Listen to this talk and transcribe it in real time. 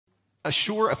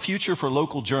assure a future for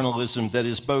local journalism that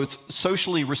is both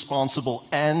socially responsible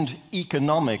and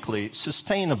economically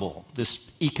sustainable. This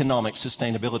economic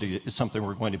sustainability is something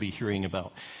we're going to be hearing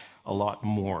about a lot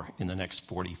more in the next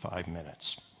 45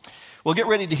 minutes. Well, get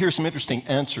ready to hear some interesting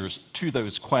answers to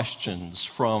those questions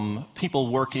from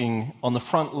people working on the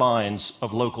front lines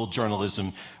of local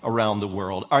journalism around the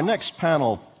world. Our next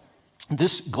panel,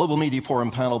 this Global Media Forum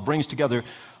panel, brings together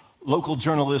local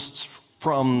journalists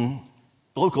from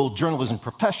local journalism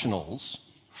professionals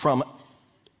from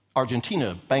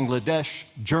Argentina, Bangladesh,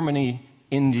 Germany,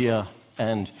 India,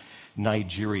 and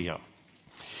Nigeria.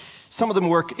 Some of them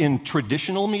work in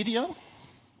traditional media,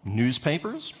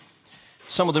 newspapers.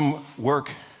 Some of them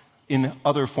work in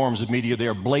other forms of media. They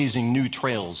are blazing new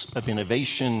trails of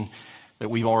innovation that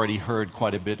we've already heard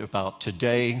quite a bit about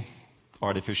today.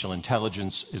 Artificial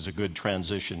intelligence is a good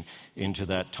transition into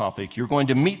that topic. You're going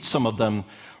to meet some of them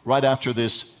right after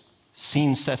this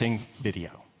scene-setting video.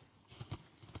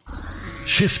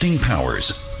 Shifting Powers,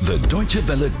 the Deutsche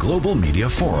Welle Global Media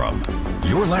Forum,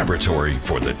 your laboratory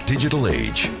for the digital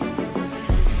age.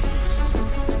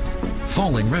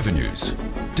 Falling revenues,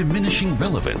 diminishing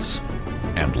relevance,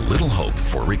 and little hope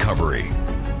for recovery.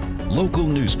 Local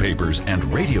newspapers and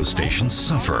radio stations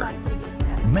suffer.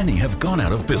 Many have gone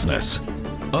out of business.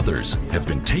 Others have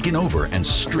been taken over and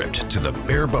stripped to the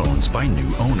bare bones by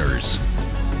new owners.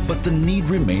 But the need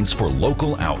remains for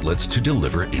local outlets to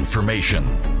deliver information.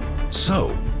 So,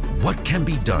 what can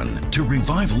be done to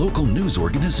revive local news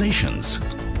organizations?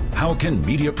 How can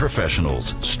media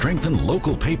professionals strengthen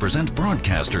local papers and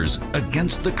broadcasters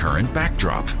against the current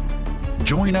backdrop?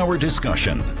 Join our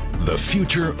discussion, The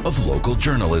Future of Local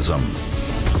Journalism.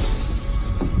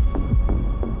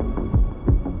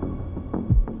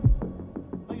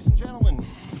 Ladies and gentlemen,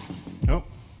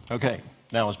 okay.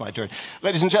 Now is my turn.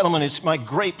 Ladies and gentlemen, it's my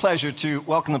great pleasure to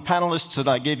welcome the panelists that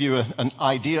I gave you an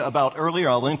idea about earlier.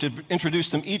 I'll introduce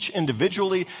them each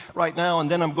individually right now, and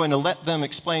then I'm going to let them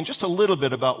explain just a little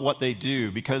bit about what they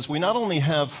do, because we not only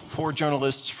have 4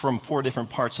 journalists from 4 different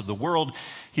parts of the world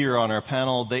here on our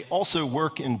panel, they also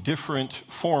work in different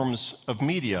forms of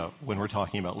media when we're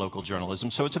talking about local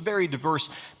journalism. So it's a very diverse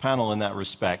panel in that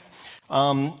respect.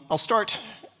 I'll start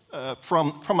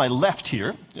from my left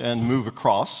here and move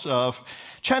across.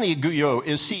 Chani Guyot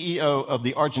is CEO of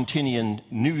the Argentinian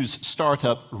news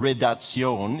startup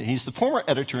Redacción. He's the former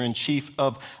editor-in-chief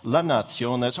of La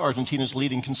Nación, that's Argentina's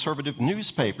leading conservative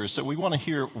newspaper. So we want to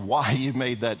hear why you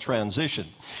made that transition.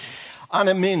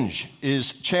 Anna Minj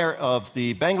is chair of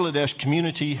the Bangladesh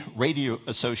Community Radio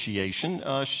Association,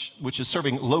 which is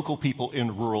serving local people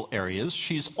in rural areas.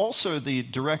 She's also the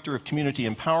director of community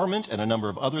empowerment and a number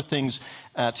of other things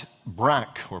at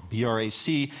BRAC, or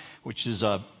B-R-A-C, which is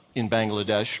in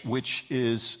Bangladesh, which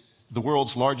is the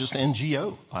world's largest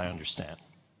NGO, I understand.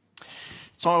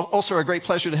 It's also a great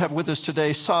pleasure to have with us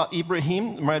today Sa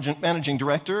Ibrahim, managing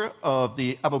director of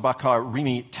the Abubakar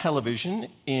Rimi Television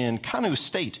in Kano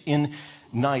State in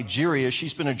Nigeria.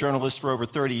 She's been a journalist for over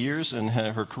 30 years, and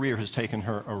her career has taken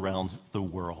her around the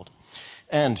world.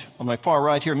 And on my far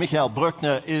right here, Michael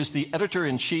Bruckner is the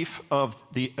editor-in-chief of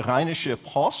the Rheinische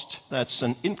Post. That's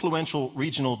an influential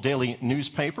regional daily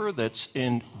newspaper that's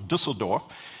in Düsseldorf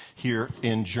here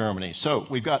in Germany. So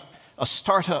we've got a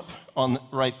startup on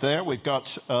right there. We've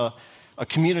got a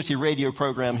community radio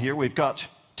program here. We've got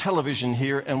television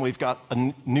here, and we've got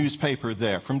a newspaper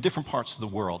there from different parts of the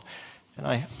world. And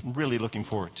I'm really looking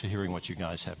forward to hearing what you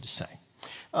guys have to say.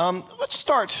 Let's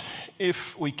start,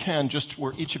 if we can, just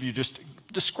where each of you just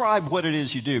describe what it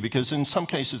is you do, because in some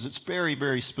cases it's very,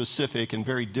 very specific and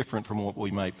very different from what we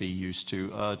might be used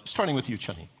to. Starting with you,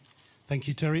 Chani. Thank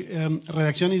you, Terry.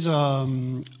 Redacción is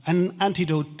an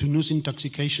antidote to news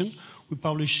intoxication. We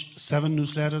publish 7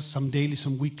 newsletters, some daily,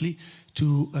 some weekly,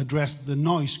 to address the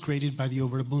noise created by the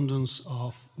overabundance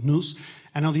of news.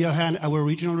 And on the other hand, our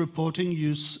regional reporting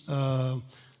use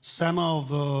some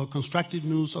of constructive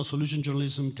news or solution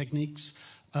journalism techniques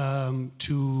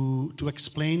to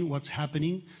explain what's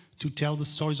happening, to tell the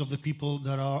stories of the people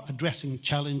that are addressing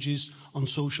challenges on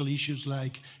social issues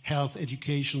like health,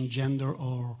 education, gender,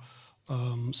 or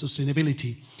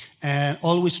sustainability, and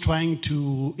always trying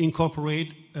to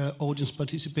incorporate audience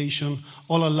participation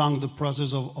all along the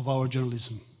process of our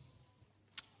journalism.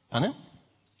 Anna?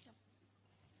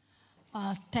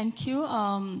 Thank you.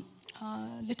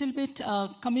 Little bit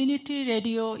community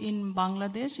radio in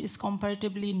Bangladesh is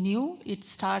comparatively new. It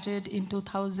started in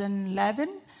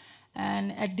 2011,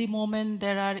 and at the moment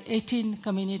there are 18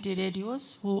 community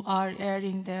radios who are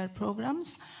airing their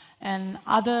programs, and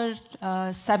other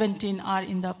 17 are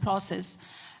in the process.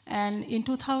 And in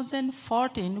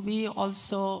 2014, we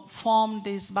also formed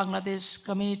this Bangladesh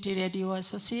Community Radio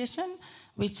Association,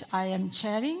 which I am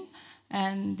chairing.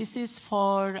 And this is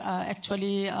for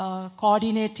actually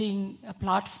coordinating a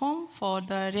platform for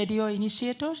the radio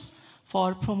initiators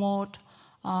for promote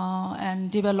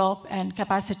and develop and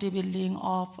capacity building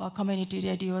of community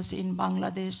radios in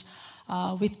Bangladesh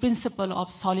with principle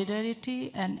of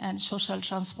solidarity and social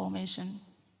transformation.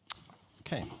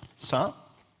 Okay, Sa?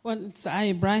 Well, Sa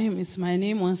Ibrahim is my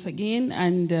name once again,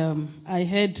 and I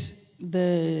head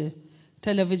the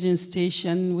television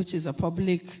station, which is a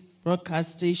public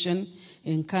broadcast station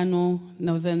in Kano,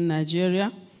 northern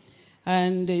Nigeria.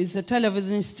 And it's a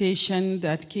television station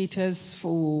that caters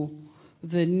for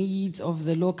the needs of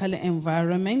the local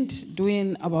environment,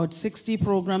 doing about 60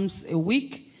 programs a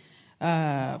week,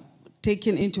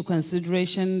 taking into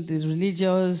consideration the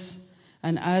religious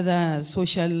and other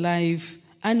social life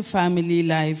and family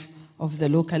life of the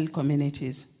local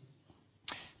communities.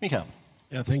 Mikael.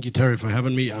 Yeah, thank you, Terry, for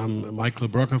having me. I'm Michael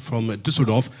Brocker from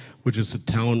Düsseldorf, which is a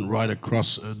town right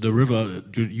across the river.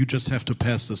 You just have to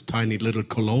pass this tiny little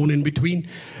Cologne in between.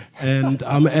 And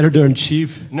I'm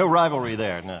editor-in-chief. No rivalry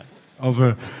there, no.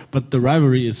 But the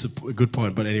rivalry is a good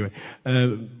point. But anyway,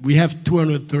 we have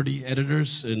 230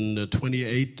 editors in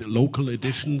 28 local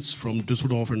editions from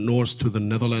Düsseldorf and north to the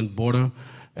Netherlands border.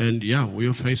 And yeah, we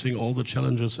are facing all the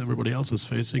challenges everybody else is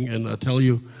facing. And I tell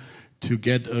you, to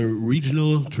get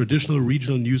a traditional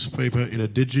regional newspaper in a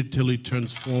digitally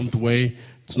transformed way,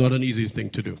 it's not an easy thing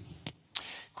to do.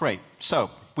 Great.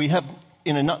 So we have,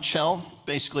 in a nutshell,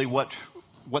 basically what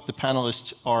the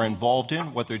panelists are involved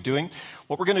in, what they're doing.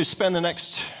 What we're going to spend the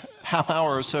next half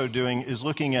hour or so doing is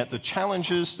looking at the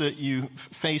challenges that you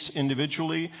face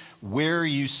individually, where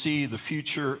you see the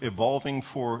future evolving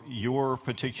for your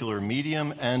particular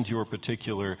medium and your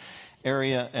particular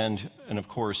area, and of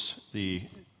course, the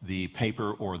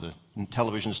paper or the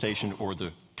television station or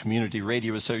the community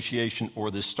radio association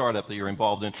or the startup that you're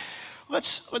involved in.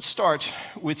 Let's start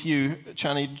with you,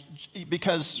 Chani,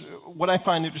 because what I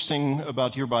find interesting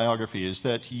about your biography is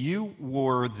that you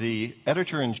were the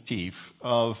editor-in-chief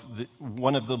of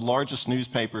one of the largest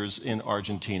newspapers in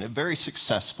Argentina, very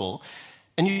successful,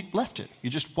 and you left it. You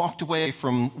just walked away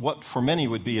from what for many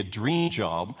would be a dream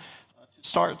job to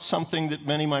start something that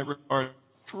many might regard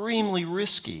extremely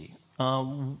risky.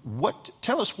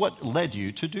 Tell us what led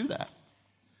you to do that.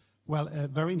 Well, a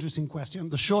very interesting question.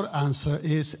 The short answer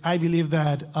is I believe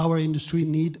that our industry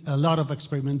needs a lot of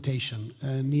experimentation.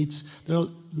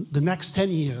 The next 10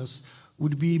 years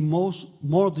would be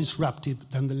more disruptive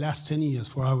than the last 10 years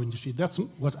for our industry. That's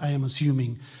what I am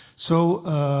assuming. So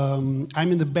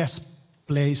I'm in the best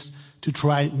place to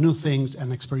try new things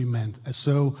and experiment.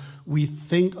 So we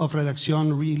think of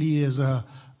Redacción really as a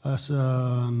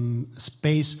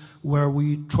space where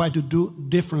we try to do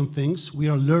different things. We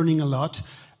are learning a lot,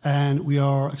 and we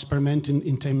are experimenting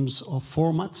in terms of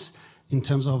formats, in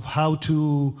terms of how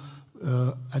to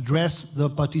address the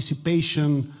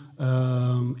participation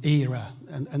era,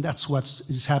 and that's what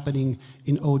is happening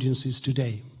in audiences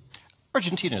today.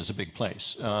 Argentina is a big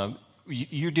place.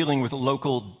 You're dealing with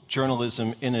local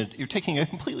journalism you're taking a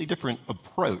completely different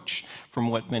approach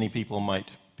from what many people might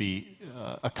be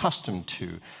accustomed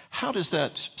to. How does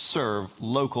that serve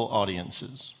local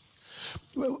audiences?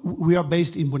 Well, we are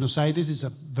based in Buenos Aires. It's a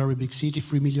very big city,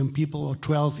 3 million people, or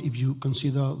 12 if you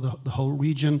consider the whole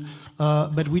region.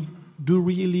 But we do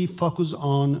really focus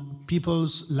on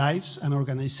people's lives and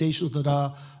organizations that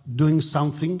are doing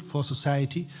something for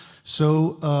society.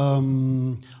 So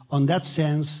on that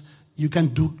sense, you can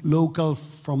do local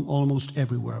from almost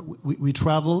everywhere. We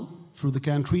travel through the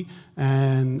country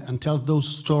and tell those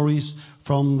stories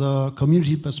from the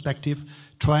community perspective,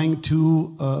 trying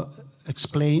to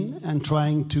explain and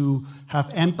trying to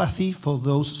have empathy for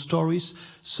those stories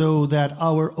so that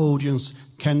our audience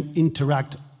can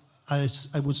interact, as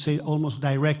I would say, almost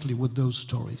directly with those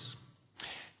stories.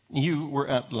 You were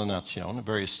at La Nación, a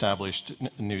very established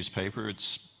newspaper.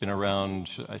 It's been around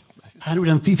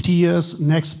 150 years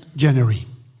next January.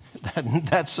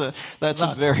 That's a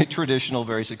very traditional,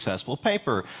 very successful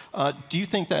paper. Do you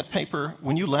think that paper,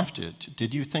 when you left it,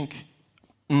 did you think,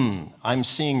 I'm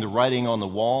seeing the writing on the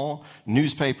wall,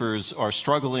 newspapers are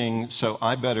struggling, so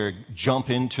I better jump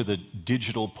into the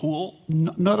digital pool?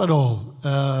 Not at all.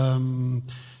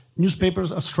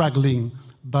 Newspapers are struggling,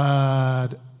 but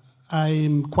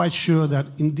I'm quite sure that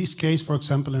in this case, for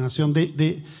example, in Nación,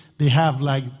 they have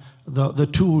like the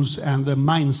tools and the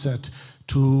mindset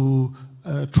to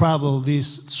travel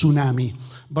this tsunami.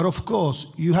 But of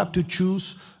course, you have to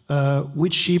choose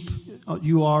which ship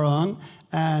you are on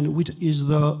and which is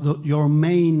your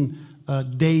main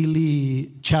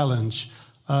daily challenge.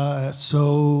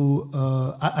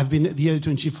 I've been the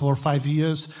editor-in-chief for 5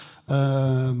 years,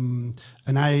 and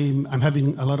I'm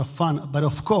having a lot of fun. But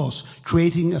of course,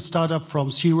 creating a startup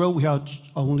from zero, we are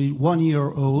only 1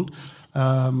 year old,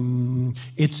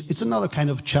 it's another kind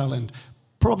of challenge,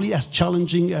 probably as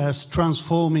challenging as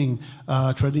transforming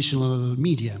traditional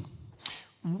media.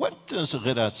 What does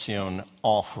Redacción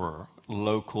offer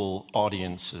local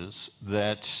audiences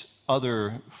that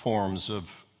other forms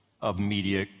of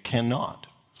media cannot?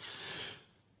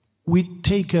 We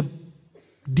take a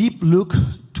deep look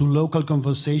to local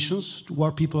conversations, to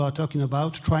what people are talking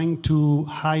about, trying to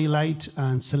highlight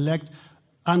and select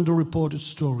underreported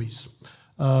stories.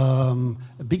 A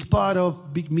big part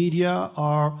of big media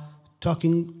are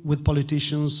talking with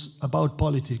politicians about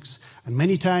politics, and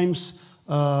many times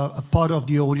a part of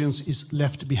the audience is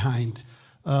left behind.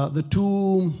 The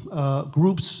two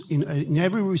groups in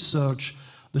every research,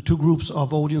 the two groups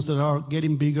of audience that are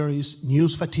getting bigger is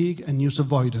news fatigue and news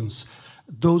avoidance.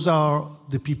 Those are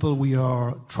the people we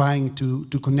are trying to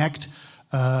connect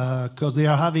because they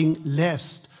are having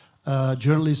less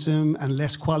journalism and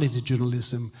less quality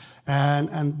journalism.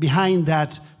 And behind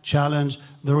that challenge,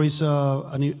 there is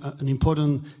an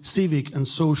important civic and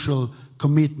social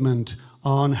commitment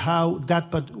on how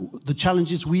that, but the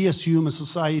challenges we assume a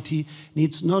society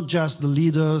needs not just the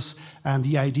leaders and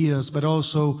the ideas, but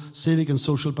also civic and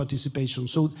social participation.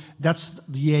 So that's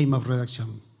the aim of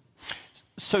Redacción.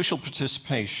 Social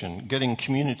participation, getting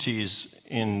communities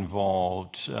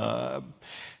involved.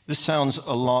 This sounds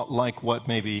a lot like what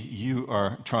maybe you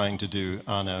are trying to do,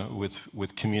 Anna,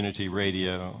 with community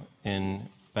radio in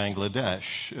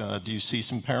Bangladesh. Do you see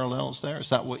some parallels there? Is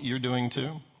that what you're doing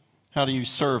too? How do you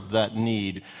serve that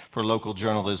need for local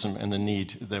journalism and the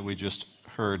need that we just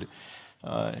heard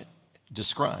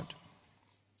described?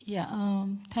 Yeah,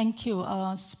 thank you.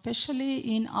 Especially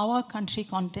in our country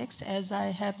context, as I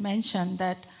have mentioned,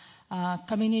 that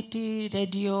community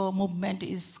radio movement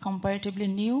is comparatively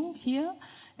new here.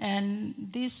 And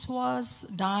this was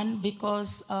done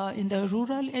because in the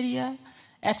rural area,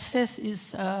 access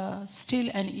is still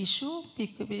an issue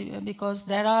because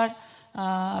there are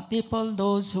people,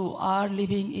 those who are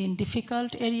living in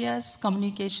difficult areas,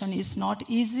 communication is not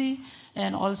easy,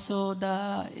 and also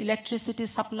the electricity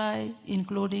supply,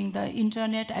 including the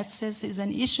internet access, is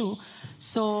an issue.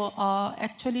 So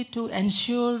actually to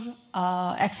ensure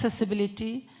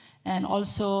accessibility and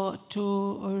also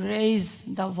to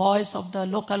raise the voice of the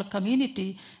local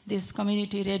community, these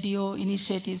community radio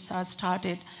initiatives are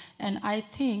started. And I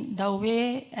think the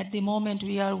way at the moment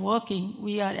we are working,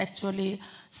 we are actually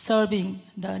serving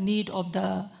the need of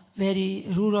the very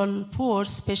rural poor,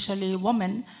 especially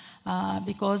women,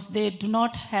 because they do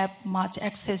not have much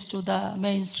access to the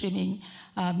mainstreaming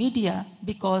media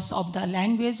because of the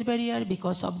language barrier,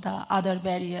 because of the other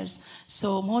barriers.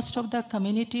 So most of the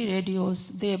community radios,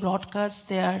 they broadcast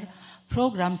their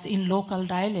programs in local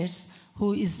dialects,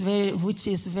 which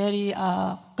is very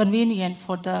convenient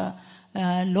for the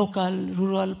local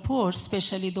rural poor,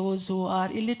 especially those who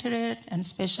are illiterate and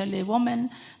especially women,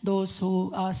 those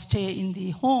who stay in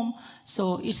the home.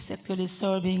 So it's actually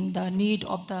serving the need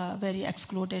of the very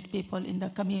excluded people in the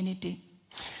community.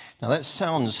 Now that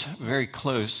sounds very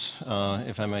close,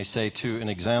 if I may say, to an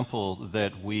example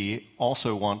that we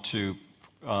also want to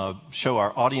show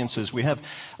our audiences. We have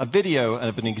a video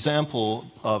of an example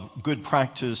of good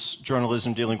practice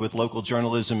journalism dealing with local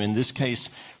journalism, in this case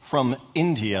from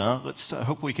India. Let's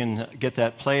hope we can get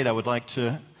that played. I would like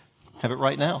to have it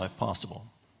right now, if possible.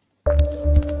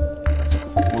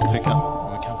 We'll pick up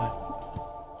when we come back.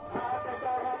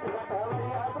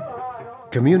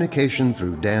 Communication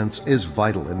through dance is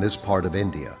vital in this part of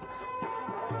India.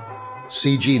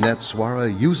 CG Net Swara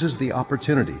uses the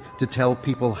opportunity to tell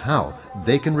people how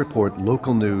they can report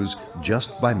local news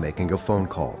just by making a phone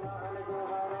call.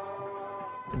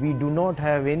 We do not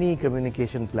have any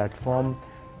communication platform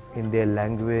in their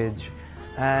language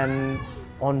and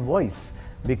on voice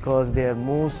because they are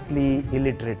mostly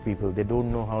illiterate people. They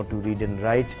don't know how to read and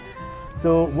write.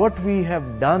 So what we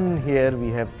have done here, we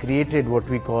have created what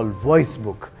we call voice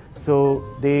book. So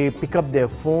they pick up their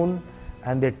phone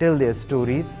and they tell their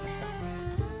stories.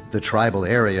 The tribal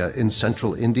area in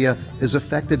central India is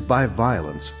affected by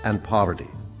violence and poverty.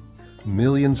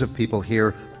 Millions of people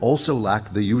here also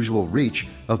lack the usual reach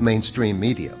of mainstream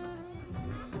media.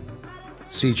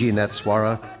 CG Net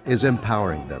Swara is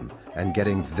empowering them and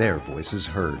getting their voices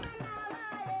heard.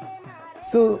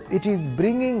 So it is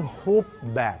bringing hope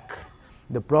back.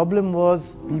 The problem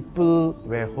was people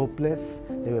were hopeless,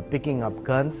 they were picking up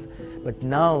guns, but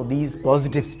now these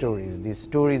positive stories, these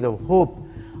stories of hope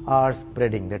are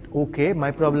spreading that, okay,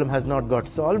 my problem has not got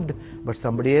solved, but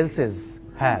somebody else's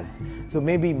has. So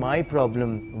maybe my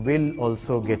problem will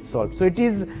also get solved. So it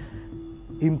is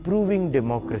improving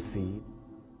democracy.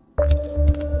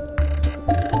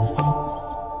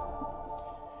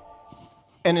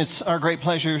 And it's our great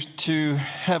pleasure to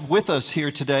have with us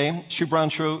here today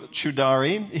Shubhranshu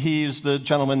Choudhary. He's the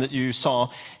gentleman that you saw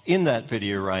in that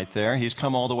video right there. He's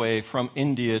come all the way from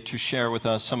India to share with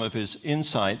us some of his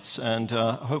insights and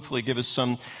hopefully give us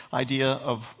some idea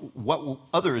of what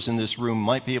others in this room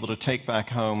might be able to take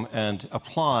back home and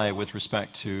apply with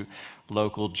respect to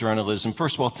local journalism.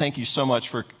 First of all, thank you so much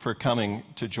for coming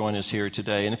to join us here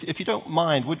today. And if you don't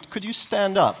mind, could you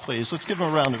stand up, please? Let's give him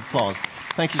a round of applause.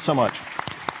 Thank you so much.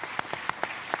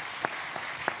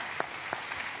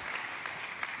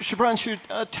 Shubhranshu,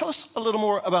 tell us a little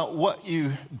more about what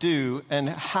you do and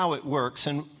how it works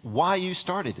and why you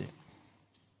started it.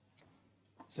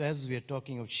 So as we are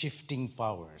talking of shifting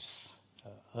powers,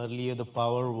 earlier the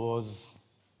power was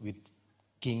with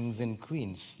kings and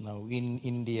queens. Now in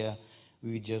India,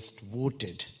 we just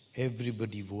voted.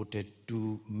 Everybody voted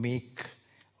to make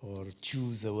or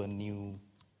choose our new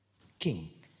king.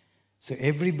 So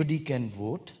everybody can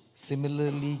vote.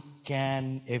 Similarly,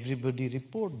 can everybody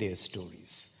report their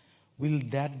stories? Will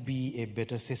that be a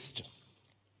better system?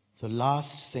 So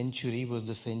last century was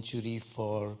the century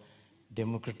for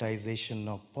democratization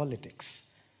of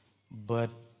politics. But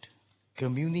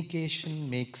communication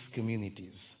makes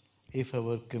communities. If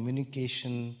our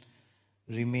communication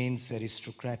remains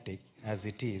aristocratic, as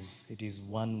it is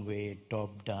one way,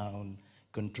 top down,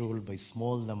 controlled by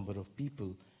small number of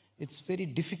people, it's very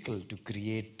difficult to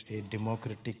create a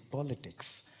democratic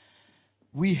politics.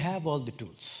 We have all the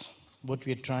tools. What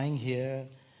we are trying here,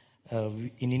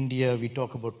 in India, we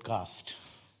talk about caste.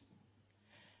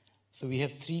 So we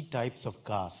have three types of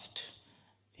caste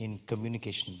in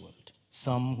communication world.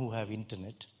 Some who have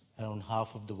internet, around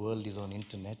half of the world is on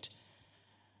internet.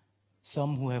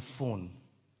 Some who have phone,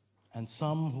 and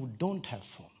some who don't have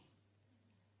phone.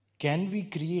 Can we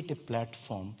create a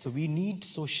platform? So we need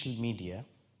social media,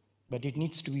 but it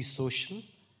needs to be social,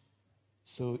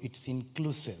 so it's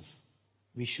inclusive.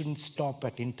 We shouldn't stop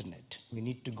at internet. We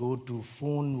need to go to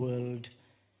phone world,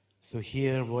 so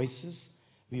hear voices.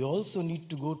 We also need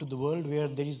to go to the world where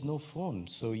there is no phone,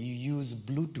 so you use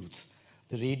Bluetooth.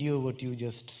 The radio, what you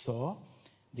just saw,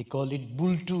 they call it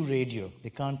Bultu radio. They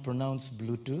can't pronounce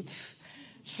Bluetooth,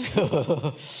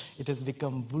 so it has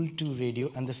become Bultu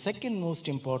radio. And the second most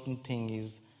important thing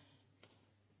is,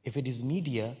 if it is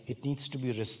media, it needs to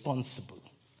be responsible.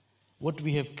 What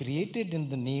we have created in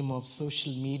the name of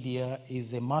social media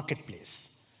is a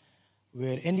marketplace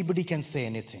where anybody can say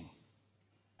anything,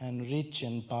 and rich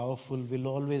and powerful will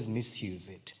always misuse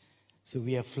it. So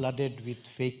we are flooded with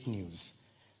fake news.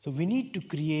 So we need to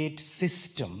create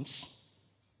systems.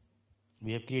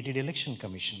 We have created election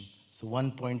commission. So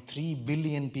 1.3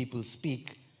 billion people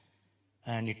speak,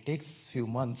 and it takes a few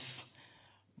months,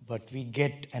 but we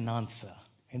get an answer.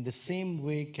 In the same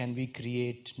way, can we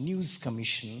create news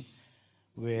commission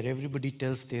where everybody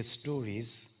tells their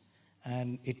stories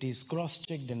and it is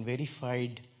cross-checked and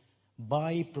verified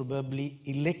by probably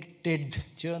elected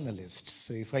journalists.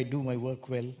 So if I do my work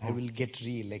well, I will get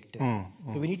re-elected.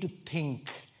 So we need to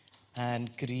think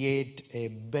and create a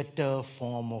better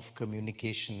form of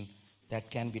communication that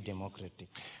can be democratic.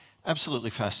 Absolutely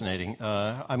fascinating.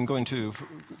 I'm going to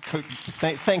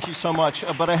thank you so much,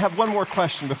 but I have one more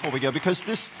question before we go, because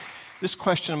this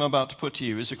question I'm about to put to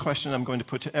you is a question I'm going to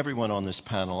put to everyone on this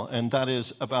panel, and that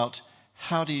is about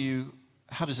how do you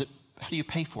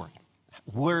pay for it?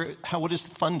 What is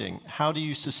the funding? How do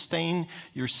you sustain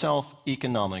yourself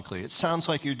economically? It sounds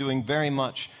like you're doing very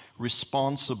much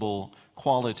responsible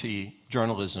quality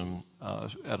journalism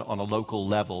on a local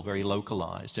level, very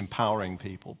localized, empowering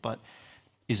people. But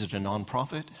is it a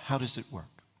nonprofit? How does it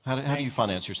work? How do you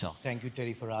finance yourself? Thank you,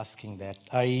 Terry, for asking that.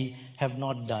 I have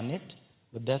not done it,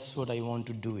 but that's what I want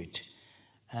to do it.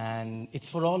 And it's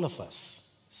for all of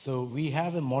us. So we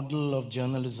have a model of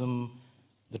journalism,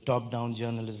 the top-down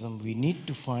journalism. We need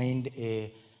to find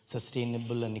a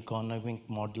sustainable and economic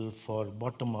model for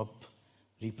bottom-up,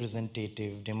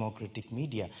 representative, democratic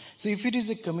media. So if it is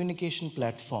a communication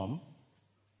platform,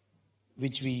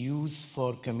 which we use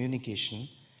for communication,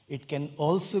 it can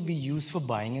also be used for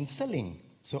buying and selling.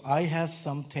 So I have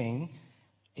something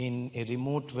in a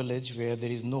remote village where there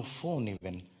is no phone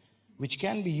even, which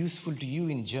can be useful to you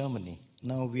in Germany.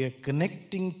 Now we are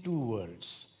connecting two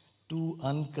worlds, two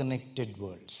unconnected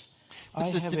worlds. I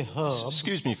have a hub.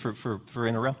 Excuse me for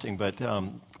interrupting, but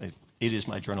it is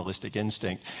my journalistic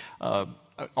instinct.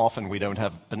 Often we don't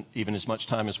have even as much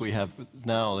time as we have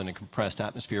now in a compressed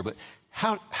atmosphere, but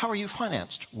how are you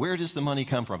financed? Where does the money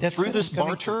come from? Through this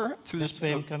barter? That's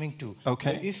where I'm coming to.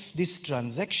 Okay. So if this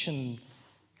transaction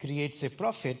creates a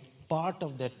profit, part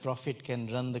of that profit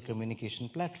can run the communication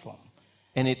platform.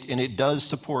 And it does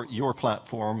support your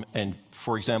platform and,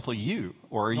 for example, you,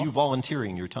 or are you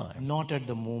volunteering your time? Not at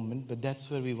the moment, but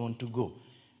that's where we want to go.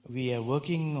 We are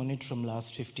working on it from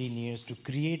last 15 years to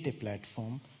create a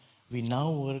platform. We now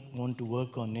want to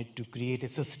work on it to create a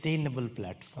sustainable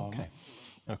platform.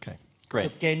 Okay,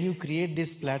 great. So can you create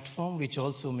this platform which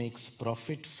also makes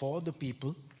profit for the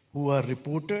people who are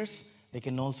reporters? They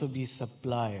can also be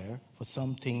supplier for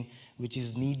something which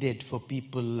is needed for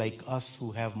people like us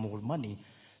who have more money.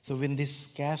 So when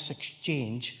this cash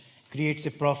exchange creates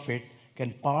a profit,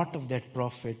 can part of that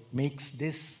profit makes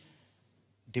this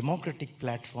democratic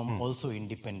platform also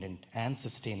independent and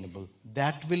sustainable?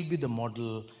 That will be the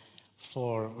model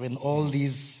for when all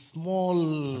these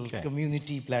small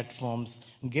community platforms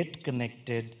get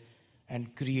connected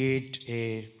and create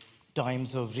a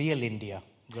times of real India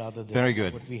rather than Very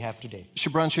good. what we have today.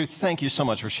 Shubhranshu, thank you so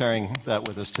much for sharing that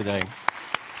with us today.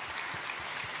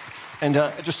 And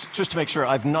just to make sure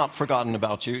I've not forgotten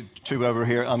about you two over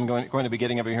here, I'm going to be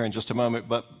getting over here in just a moment,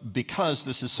 but because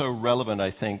this is so relevant, I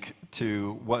think,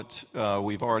 to what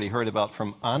we've already heard about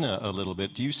from Anna a little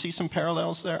bit, do you see some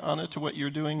parallels there, Anna, to what you're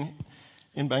doing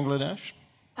in Bangladesh?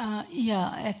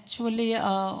 Yeah, actually,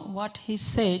 what he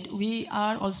said, we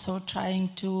are also trying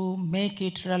to make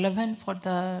it relevant for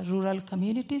the rural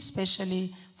community,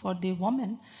 especially for the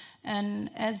women. And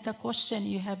as the question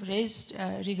you have raised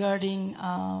regarding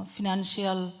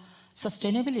financial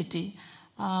sustainability,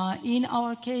 in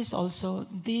our case also,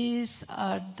 these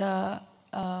are the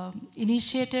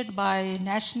initiated by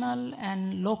national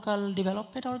and local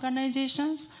development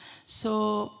organizations.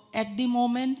 So at the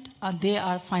moment, they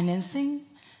are financing.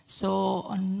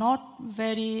 So not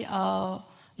very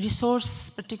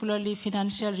particularly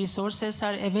financial resources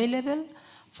are available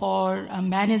for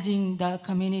managing the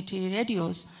community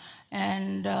radios.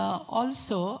 And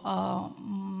also,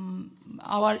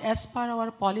 as per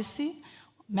our policy,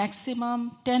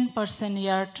 maximum 10%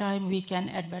 airtime we can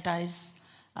advertise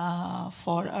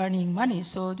for earning money.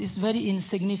 So this is very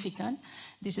insignificant.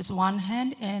 This is one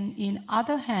hand. And in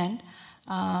other hand,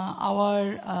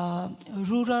 our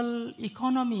rural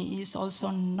economy is also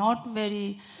not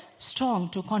very strong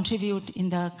to contribute in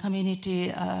the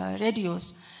community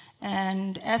radios.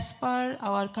 And as per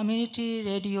our community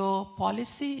radio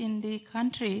policy in the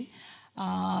country,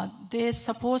 they're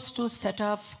supposed to set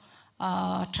up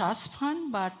a trust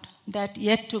fund, but that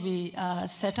yet to be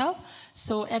set up.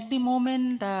 So at the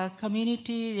moment, the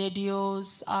community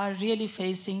radios are really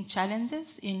facing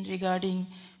challenges in regarding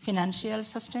financial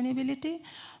sustainability.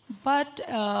 But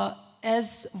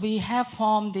as we have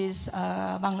formed this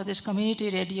Bangladesh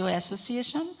Community Radio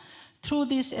Association, through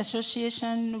this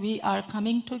association, we are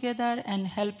coming together and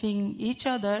helping each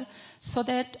other so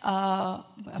that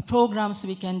programs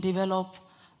we can develop.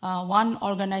 One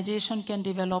organization can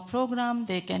develop program,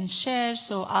 they can share,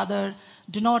 so others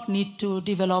do not need to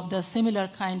develop the similar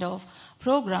kind of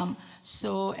program.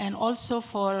 So, and also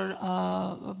for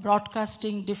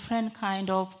broadcasting different kind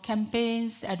of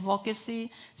campaigns,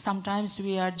 advocacy, sometimes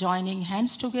we are joining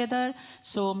hands together.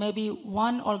 So maybe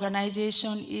one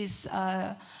organization is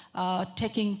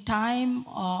taking time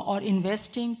or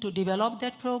investing to develop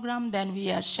that program, then we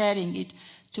are sharing it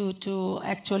to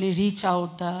actually reach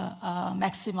out the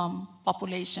maximum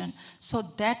population. So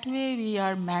that way we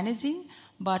are managing,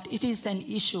 but it is an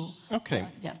issue. Okay.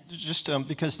 Yeah. Just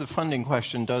because the funding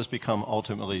question does become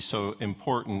ultimately so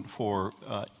important for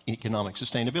economic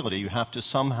sustainability. You have to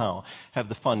somehow have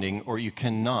the funding or you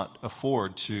cannot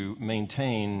afford to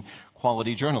maintain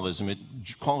quality journalism.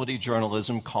 Quality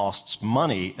journalism costs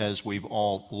money, as we've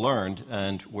all learned,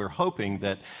 and we're hoping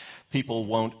that people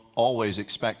won't always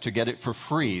expect to get it for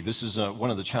free. This is one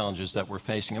of the challenges that we're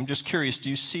facing. I'm just curious, do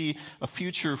you see a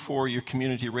future for your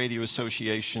community radio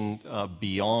association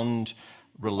beyond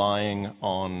relying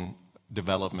on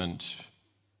development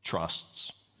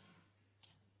trusts?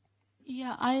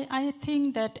 Yeah, I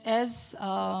think that as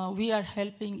we are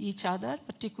helping each other,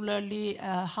 particularly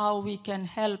how we can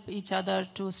help each other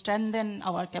to strengthen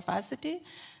our capacity.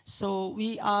 So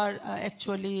we are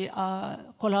actually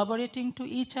collaborating to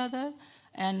each other,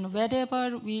 and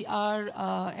wherever we are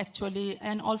actually,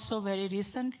 and also very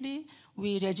recently,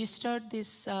 we registered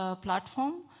this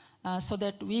platform so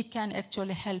that we can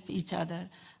actually help each other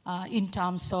in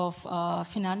terms of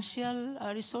financial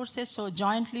resources. So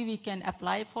jointly we can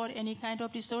apply for any kind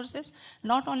of resources.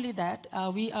 Not only that,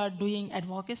 we are doing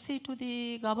advocacy to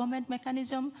the government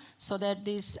mechanism so that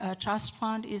this trust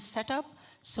fund is set up.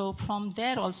 So from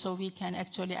there also we can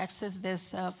actually access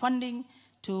this funding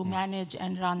to manage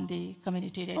and run the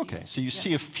community radios. Okay, so you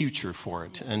see a future for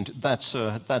it, and that's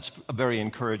a very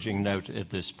encouraging note at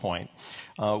this point,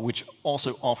 which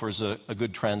also offers a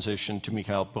good transition to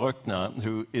Michael Bruckner,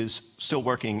 who is still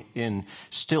working in,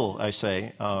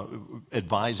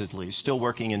 advisedly, still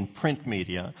working in print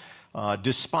media,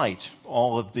 despite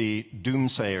all of the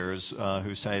doomsayers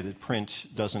who say that print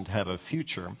doesn't have a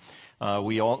future.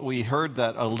 We heard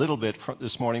that a little bit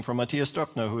this morning from Matthias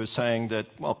Döpfner, who is saying that,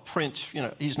 well, print,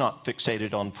 he's not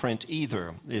fixated on print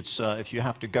either. It's if you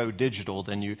have to go digital,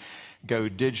 then you go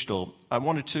digital. I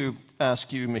wanted to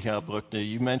ask you, Michael Bruckner,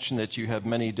 you mentioned that you have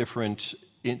many different,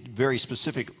 very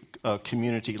specific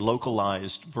community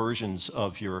localized versions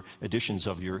of your editions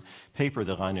of your paper,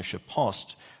 the Rheinische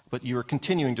Post. But you're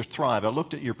continuing to thrive. I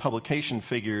looked at your publication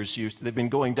figures. They've been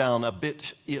going down a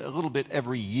little bit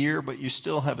every year, but you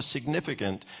still have a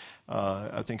significant,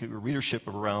 I think, a readership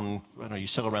of around, you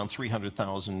sell around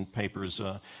 300,000 papers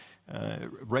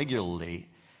regularly.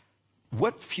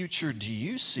 What future do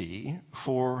you see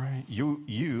for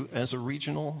you as a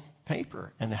regional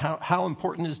paper? And how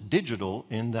important is digital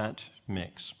in that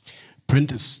mix?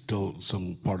 Print is still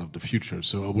some part of the future,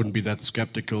 so I wouldn't be that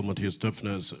skeptical. Matthias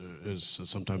Döpfner is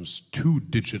sometimes too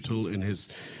digital in his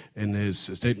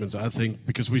statements, I think,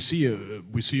 because we see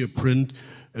a print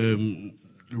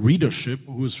readership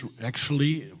who is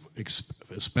actually,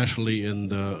 especially in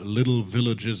the little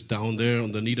villages down there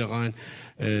on the Niederrhein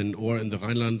or in the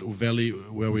Rhineland Valley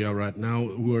where we are right now,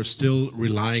 who are still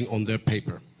relying on their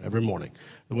paper every morning.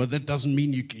 Well, that doesn't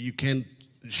mean you can't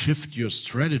shift your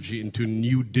strategy into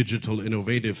new digital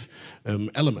innovative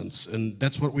elements, and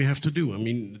that's what we have to do. I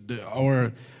mean,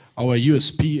 our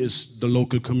USP is the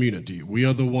local community. We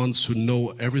are the ones who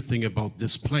know everything about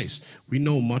this place. We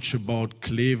know much about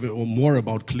Kleve, or more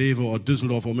about Kleve or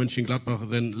Düsseldorf or Mönchengladbach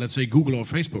than, let's say, Google or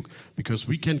Facebook, because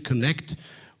we can connect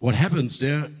what happens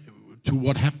there to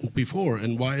what happened before.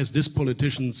 And why is this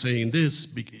politician saying this?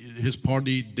 His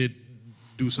party did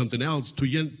do something else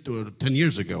 10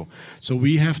 years ago. So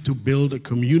we have to build a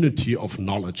community of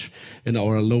knowledge in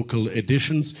our local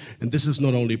editions. And this is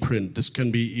not only print. This can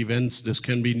be events, this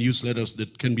can be newsletters,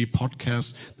 that can be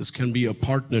podcasts, this can be a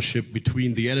partnership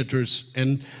between the editors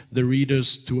and the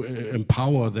readers to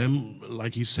empower them,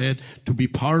 like he said, to be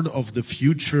part of the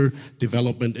future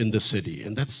development in the city.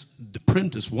 And the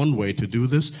print is one way to do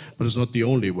this, but it's not the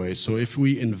only way. So if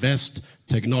we invest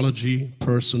technology,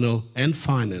 personnel, and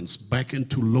finance back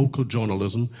into local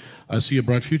journalism, I see a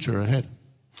bright future ahead.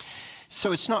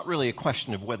 So it's not really a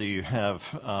question of whether you have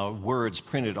words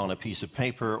printed on a piece of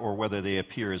paper or whether they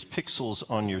appear as pixels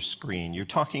on your screen. You're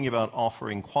talking about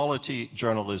offering quality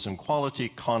journalism, quality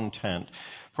content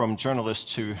from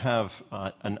journalists who have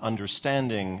an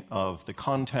understanding of the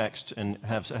context and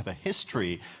have a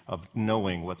history of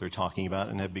knowing what they're talking about,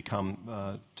 and have gotten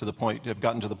to the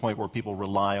point where people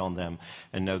rely on them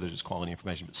and know that it's quality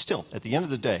information. But still, at the end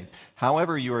of the day,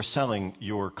 however you are selling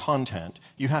your content,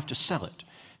 you have to sell it.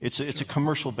 It's a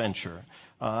commercial venture.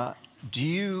 And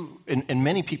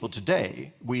many people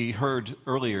today, we heard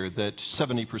earlier that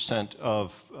 70%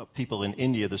 of people in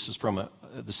India, this is from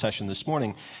the session this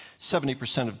morning,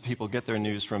 70% of people get their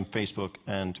news from Facebook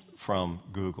and from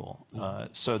Google.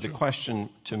 So the question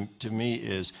to me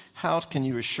is, how can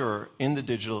you assure in the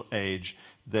digital age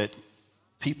that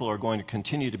people are going to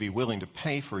continue to be willing to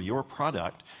pay for your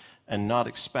product and not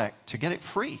expect to get it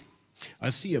free? I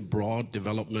see a broad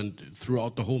development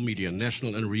throughout the whole media,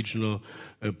 national and regional,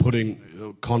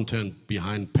 putting content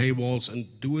behind paywalls and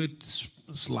do it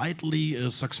slightly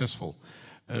successful.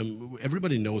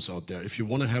 Everybody knows out there, if you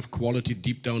want to have quality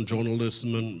deep down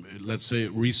journalism and, let's say,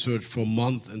 research for a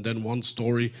month and then one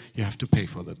story, you have to pay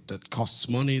for that. That costs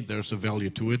money, there's a value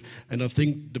to it, and I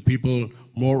think the people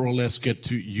more or less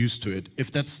get used to it.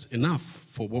 If that's enough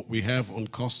for what we have on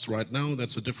costs right now,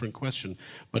 that's a different question.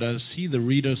 But I see the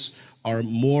readers are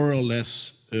more or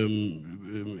less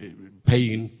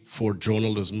paying for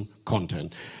journalism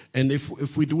content. And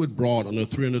if we do it broad on a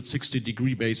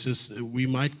 360-degree basis, we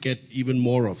might get even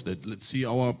more of that. Let's see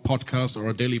our podcast or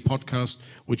our daily podcast,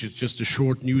 which is just a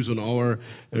short news on our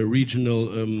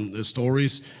regional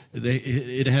stories.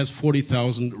 It has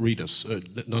 40,000 readers,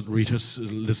 not readers,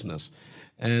 listeners.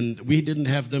 And we didn't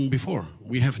have them before.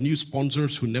 We have new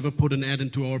sponsors who never put an ad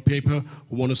into our paper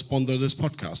who want to sponsor this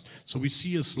podcast. So we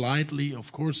see a slightly,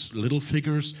 of course, little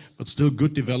figures, but still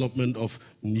good development of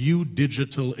new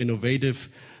digital, innovative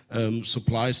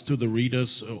supplies to the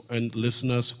readers and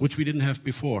listeners, which we didn't have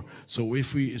before. So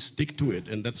if we stick to it,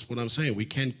 and that's what I'm saying, we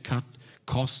can't cut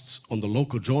costs on the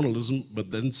local journalism,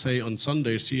 but then say on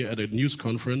Sundays here at a news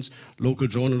conference, local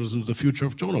journalism is the future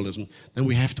of journalism, then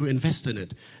we have to invest in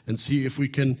it and see if we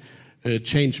can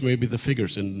change maybe the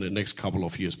figures in the next couple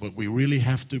of years. But we really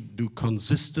have to do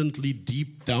consistently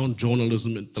deep down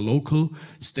journalism at the local,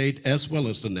 state, as well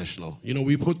as the national. You know,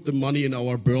 we put the money in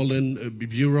our Berlin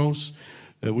bureaus.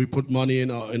 We put money in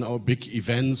our big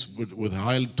events with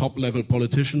high top-level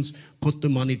politicians, put the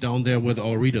money down there where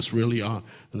our readers really are,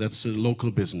 and that's a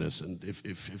local business. And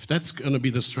if that's going to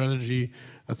be the strategy,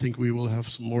 I think we will have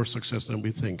some more success than we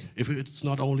think. If it's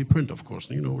not only print, of course,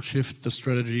 you know, shift the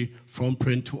strategy from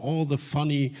print to all the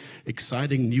funny,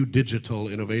 exciting new digital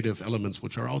innovative elements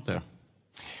which are out there.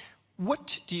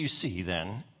 What do you see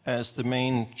then as the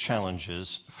main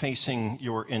challenges facing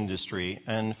your industry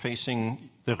and facing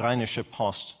the Rheinische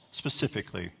Post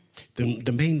specifically?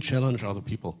 The main challenge are the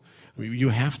people. I mean, you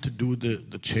have to do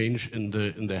the change in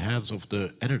the heads of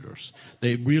the editors.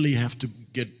 They really have to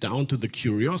get down to the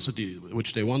curiosity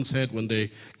which they once had when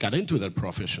they got into that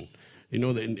profession. You know,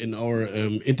 in our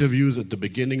interviews at the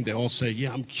beginning, they all say,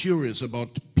 yeah, I'm curious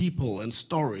about people and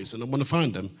stories, and I want to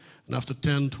find them. And after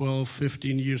 10, 12,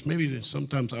 15 years, maybe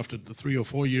sometimes after the 3 or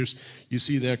 4 years, you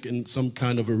see they're in some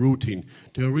kind of a routine.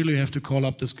 Do I really have to call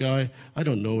up this guy? I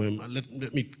don't know him.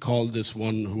 Let me call this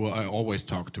one who I always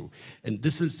talk to. And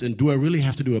do I really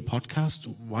have to do a podcast?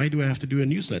 Why do I have to do a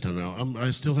newsletter now? I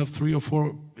still have 3 or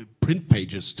 4 print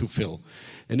pages to fill.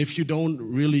 And if you don't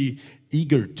really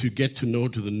eager to get to know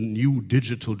to the new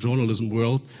digital journalism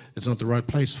world, it's not the right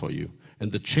place for you.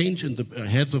 And the change in the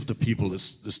heads of the people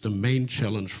is the main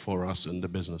challenge for us in the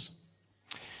business.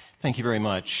 Thank you very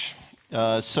much.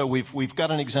 So we've got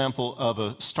an example of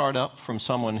a startup from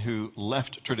someone who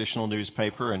left traditional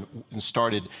newspaper and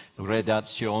started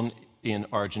Redaktion in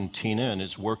Argentina and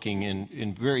is working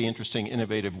in very interesting,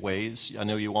 innovative ways. I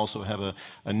know you also have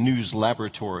a news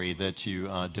laboratory that you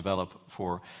develop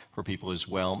for people as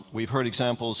well. We've heard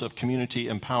examples of community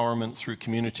empowerment through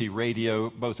community radio,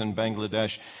 both in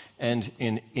Bangladesh and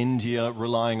in India,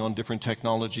 relying on different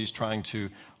technologies, trying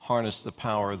to harness the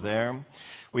power there.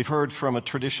 We've heard from a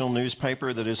traditional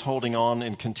newspaper that is holding on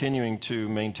and continuing to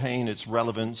maintain its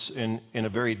relevance in a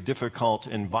very difficult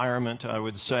environment, I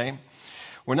would say.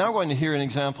 We're now going to hear an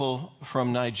example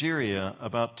from Nigeria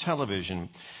about television.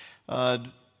 Sa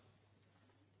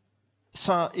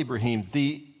Ibrahim,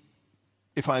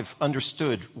 if I've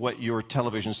understood what your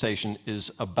television station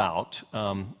is about,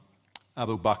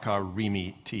 Abu Bakr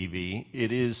Rimi TV,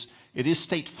 it is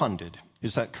state-funded.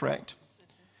 Is that correct?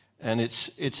 And it's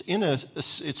in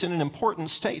an important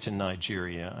state in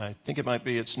Nigeria. I think it might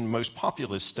be its most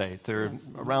populous state. There are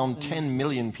around 10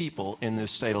 million people in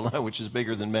this state alone, which is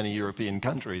bigger than many European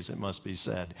countries, it must be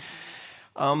said.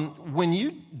 When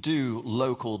you do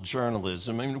local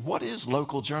journalism, I mean, what is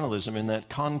local journalism in that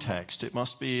context? It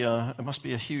must be a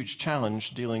huge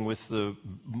challenge dealing with the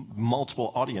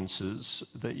multiple audiences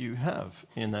that you have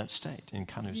in that state, in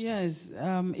Kano State. Yes,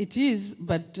 it is,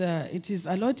 but it is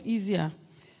a lot easier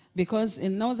because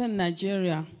in northern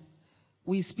Nigeria,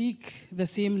 we speak the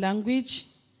same language,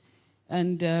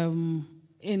 and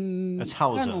in That's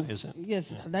Hausa, Kano, is it?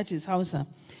 Yes, yeah. That is Hausa.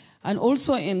 And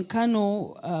also in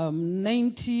Kano,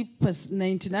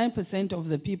 99% of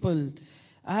the people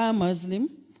are Muslim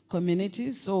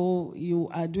communities, so you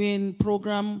are doing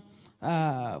program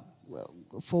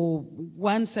for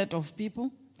one set of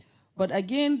people. But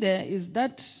again, there is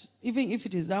that, even if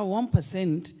it is that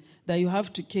 1%, that you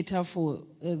have to cater for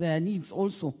their needs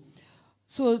also.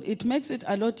 So it makes it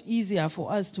a lot easier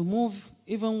for us to move,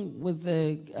 even with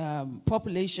the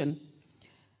population.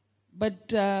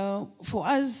 But for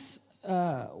us,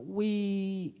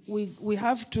 we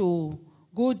have to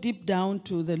go deep down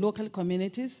to the local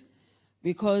communities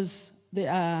because they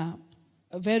are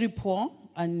very poor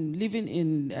and living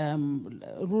in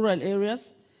rural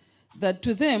areas, that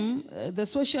to them, the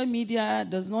social media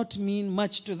does not mean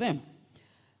much to them.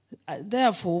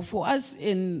 Therefore, for us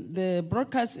in the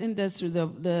broadcast industry,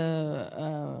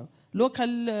 the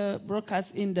local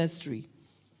broadcast industry,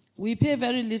 we pay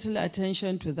very little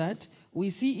attention to that. We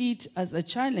see it as a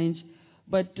challenge,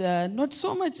 but not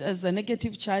so much as a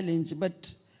negative challenge,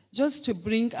 but just to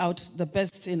bring out the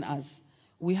best in us.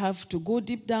 We have to go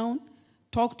deep down,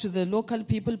 talk to the local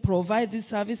people, provide these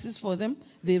services for them.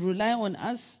 They rely on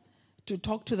us to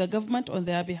talk to the government on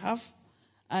their behalf.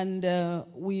 And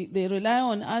they rely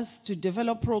on us to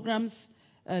develop programs,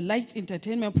 light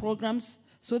entertainment programs,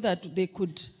 so that they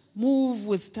could move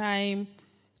with time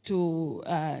to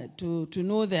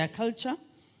know their culture.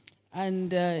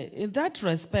 And in that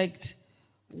respect,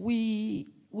 we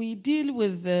deal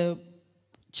with the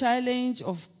challenge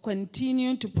of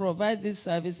continuing to provide these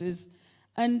services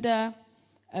under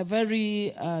a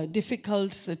very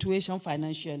difficult situation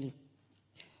financially.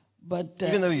 But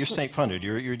even though you're state-funded,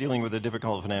 you're dealing with a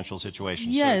difficult financial situation.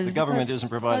 Yes, so the government isn't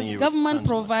providing you. The government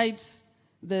provides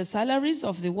the salaries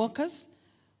of the workers,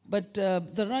 but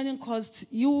the running costs,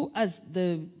 you as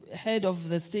the head of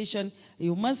the station,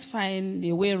 you must find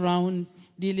a way around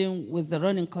dealing with the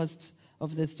running costs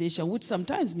of the station, which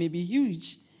sometimes may be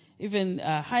huge, even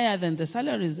higher than the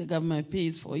salaries the government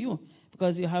pays for you,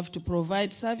 because you have to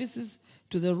provide services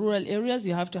to the rural areas,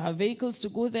 you have to have vehicles to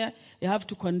go there, you have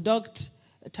to conduct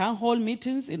town hall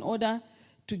meetings in order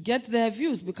to get their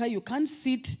views, because you can't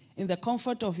sit in the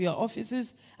comfort of your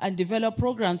offices and develop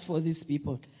programs for these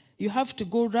people. You have to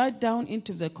go right down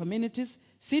into the communities,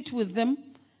 sit with them,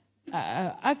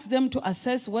 ask them to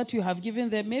assess what you have given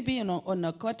them, maybe on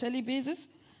a quarterly basis,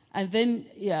 and then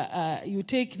you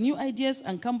take new ideas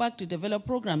and come back to develop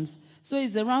programs. So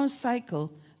it's a round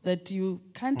cycle that you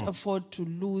can't afford to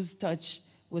lose touch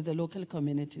with the local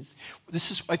communities. This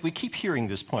is like, we keep hearing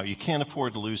this point, you can't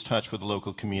afford to lose touch with the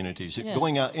local communities. Yeah.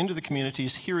 Going out into the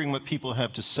communities, hearing what people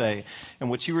have to say, and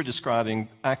what you were describing,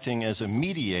 acting as a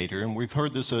mediator, and we've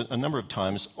heard this a number of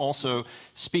times, also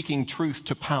speaking truth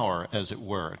to power, as it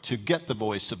were, to get the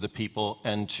voice of the people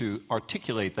and to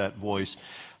articulate that voice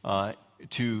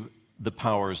to the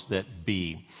powers that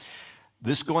be.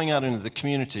 This going out into the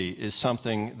community is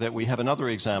something that we have another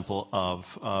example of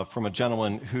from a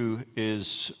gentleman who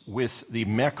is with the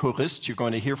Mercurist. You're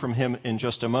going to hear from him in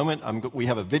just a moment. We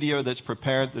have a video that's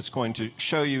prepared that's going to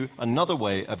show you another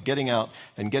way of getting out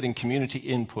and getting community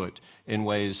input in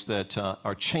ways that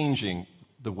are changing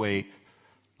the way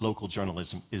local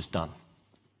journalism is done.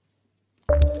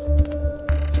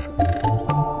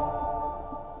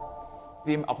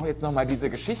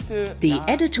 The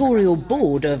editorial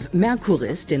board of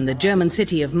Mercurist in the German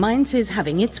city of Mainz is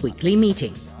having its weekly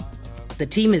meeting. The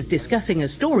team is discussing a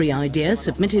story idea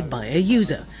submitted by a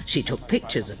user. She took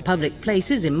pictures of public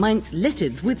places in Mainz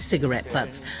littered with cigarette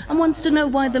butts and wants to know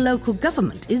why the local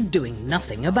government is doing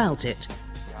nothing about it.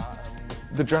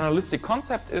 The journalistic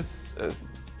concept is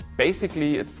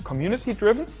basically it's community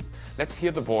driven. Let's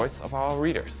hear the voice of our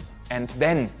readers and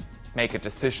then make a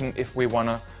decision if we want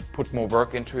to put more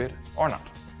work into it or not.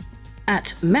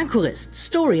 At Mercurist,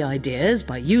 story ideas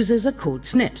by users are called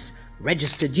snips.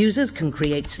 Registered users can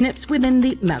create snips within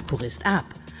the Mercurist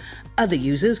app. Other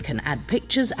users can add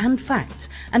pictures and facts,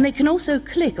 and they can also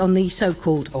click on the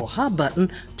so-called Oha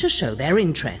button to show their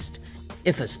interest.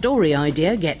 If a story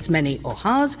idea gets many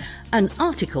Ohas, an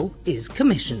article is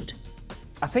commissioned.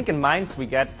 I think in Mainz we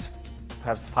get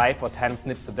perhaps 5 or 10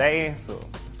 snips a day, so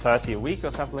 30 a week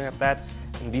or something like that.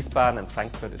 In Wiesbaden and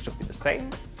Frankfurt it should be the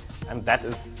same, and that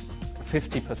is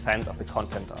 50% of the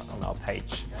content on our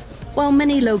page. While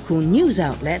many local news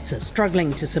outlets are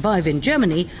struggling to survive in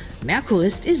Germany,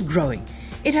 Mercurist is growing.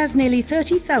 It has nearly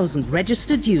 30,000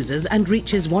 registered users and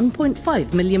reaches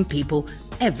 1.5 million people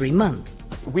every month.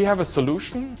 We have a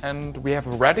solution and we have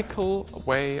a radical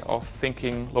way of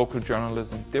thinking local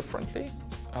journalism differently.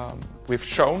 We've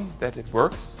shown that it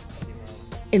works.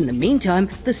 In the meantime,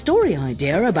 the story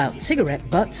idea about cigarette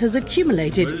butts has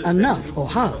accumulated enough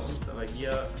Ohas.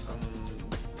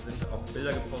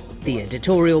 The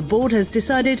editorial board has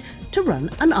decided to run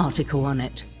an article on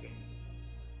it.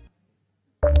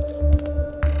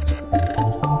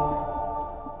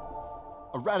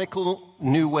 A radical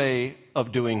new way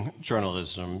of doing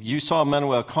journalism. You saw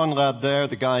Manuel Conrad there,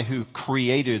 the guy who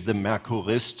created the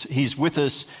Mercurist. He's with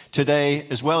us today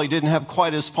as well. He didn't have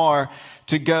quite as far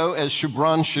to go as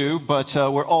Shubhranshu, but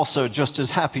we're also just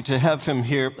as happy to have him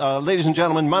here. Ladies and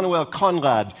gentlemen, Manuel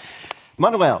Conrad.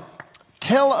 Manuel,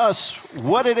 tell us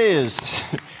what it is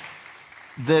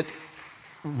that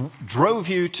drove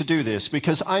you to do this,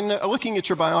 because I know, looking at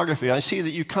your biography, I see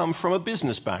that you come from a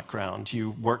business background.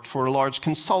 You worked for a large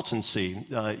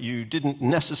consultancy. You didn't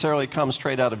necessarily come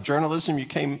straight out of journalism. You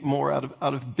came more out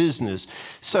of business.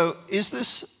 So is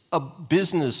this a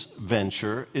business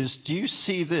venture? Do you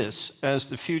see this as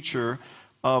the future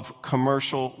of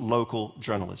commercial local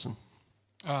journalism?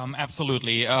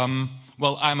 Absolutely.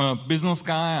 Well, I'm a business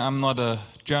guy. I'm not a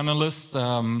journalist.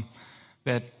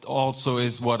 That also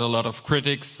is what a lot of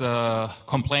critics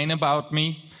complain about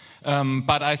me.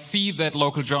 But I see that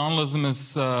local journalism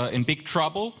is in big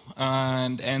trouble,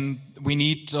 and we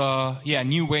need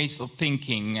new ways of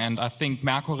thinking. And I think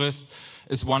Mercurist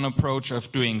is one approach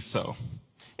of doing so.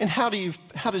 And how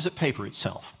does it pay for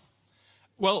itself?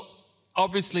 Well,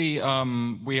 obviously,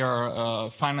 we are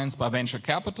financed by venture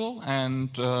capital, and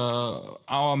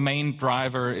our main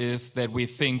driver is that we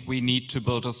think we need to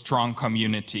build a strong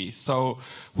community. So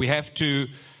we have to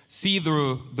see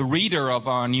the reader of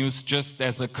our news just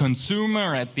as a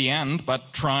consumer at the end,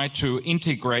 but try to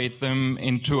integrate them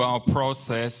into our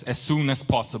process as soon as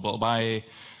possible by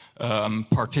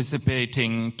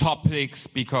participating topics,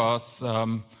 because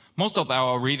most of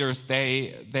our readers,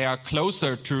 they are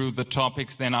closer to the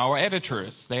topics than our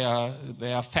editors. They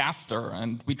are faster,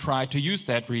 and we try to use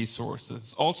that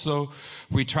resources. Also,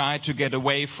 we try to get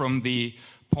away from the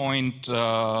point,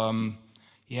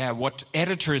 what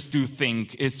editors do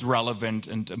think is relevant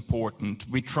and important.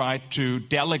 We try to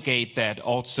delegate that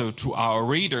also to our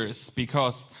readers,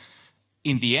 because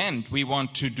in the end, we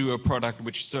want to do a product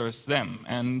which serves them.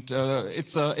 And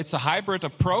it's a hybrid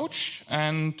approach,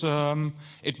 and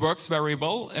it works very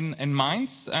well in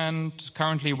Mainz. And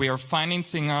currently we are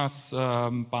financing us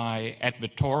by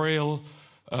advertorial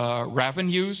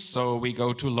revenues. So we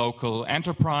go to local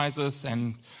enterprises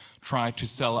and try to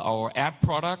sell our ad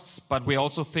products. But we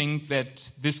also think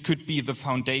that this could be the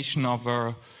foundation of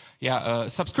a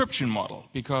subscription model,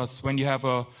 because when you have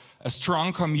a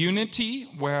strong community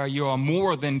where you are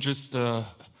more than just for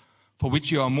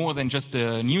which you are more than just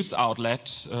a news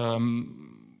outlet,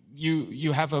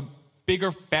 you have a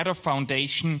bigger, better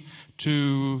foundation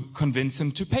to convince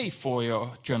them to pay for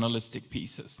your journalistic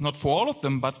pieces. Not for all of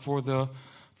them, but for the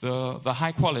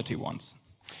high quality ones.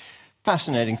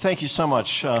 Fascinating. Thank you so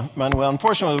much, Manuel.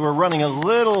 Unfortunately, we're running a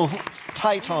little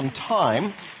tight on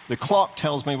time. The clock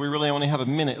tells me we really only have a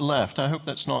minute left. I hope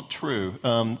that's not true.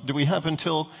 Do we have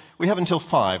until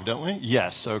 5, don't we?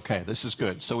 Yes, okay, this is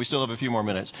good. So we still have a few more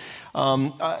minutes.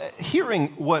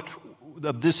 Hearing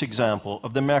this example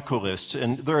of the Mercurist,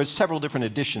 and there are several different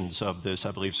editions of this,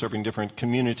 I believe, serving different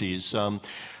communities. I'm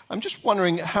just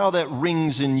wondering how that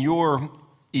rings in your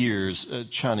ears,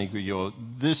 Chani Guyot.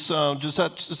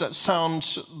 Does that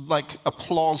sound like a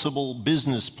plausible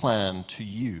business plan to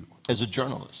you as a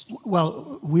journalist?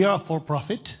 Well, we are for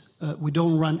profit. We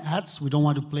don't run ads. We don't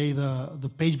want to play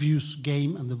the page views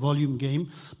game and the volume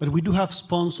game. But we do have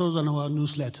sponsors on our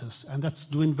newsletters, and that's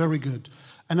doing very good.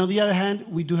 And on the other hand,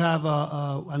 we do have,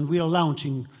 and we are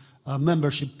launching a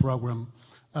membership program.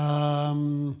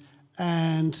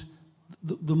 And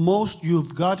the most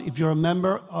you've got, if you're a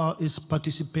member, is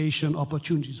participation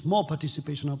opportunities, more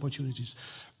participation opportunities.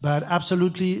 But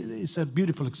absolutely, it's a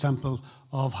beautiful example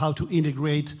of how to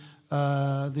integrate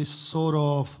this sort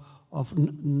of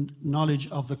knowledge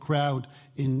of the crowd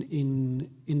in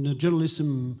the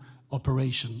journalism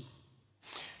operation.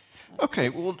 Okay,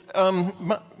 well,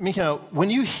 Michael, when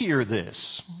you hear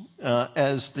this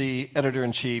as the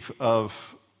editor-in-chief of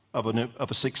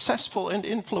a successful and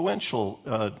influential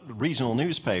regional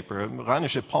newspaper,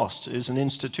 Rheinische Post is an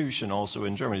institution also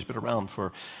in Germany. It's been around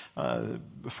for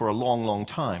a long, long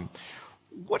time.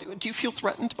 Do you feel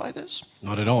threatened by this?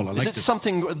 Not at all. Is it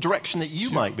a direction that you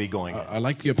might be going in? I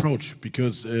like the approach,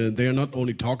 because they are not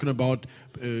only talking about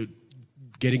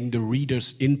getting the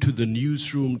readers into the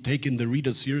newsroom, taking the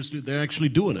readers seriously, they're actually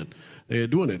doing it. They're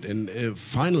doing it. And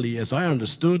finally, as I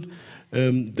understood,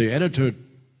 the editor,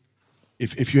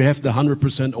 if you have the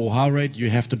 100% OHA rate, you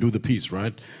have to do the piece,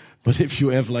 right? But if you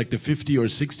have like the 50 or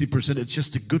 60%, it's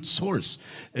just a good source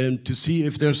to see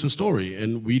if there's a story.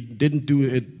 And we didn't do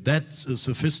it that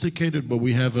sophisticated, but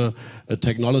we have a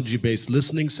technology-based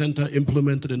listening center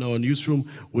implemented in our newsroom,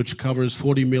 which covers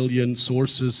 40 million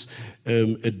sources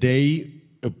a day,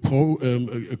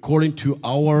 according to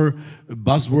our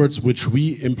buzzwords, which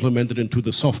we implemented into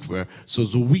the software. So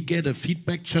we get a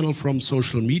feedback channel from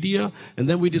social media, and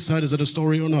then we decide, is it a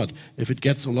story or not? If it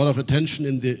gets a lot of attention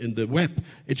in the web,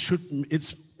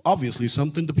 it's obviously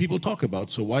something that people talk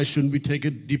about. So why shouldn't we take a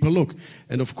deeper look?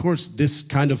 And of course, this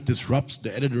kind of disrupts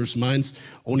the editor's minds.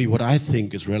 Only what I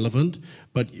think is relevant,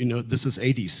 but this is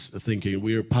 80s thinking.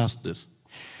 We are past this.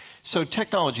 So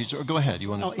technologies, or go ahead, you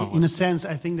want to... In a sense,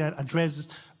 I think that addresses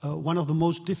one of the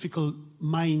most difficult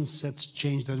mindsets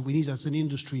change that we need as an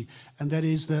industry, and that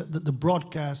is the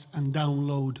broadcast and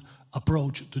download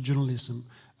approach to journalism.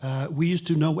 We used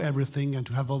to know everything and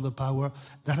to have all the power.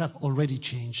 That have already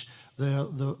changed.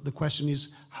 The question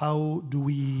is, how do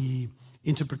we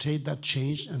interpret that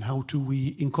change, and how do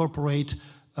we incorporate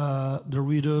the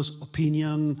reader's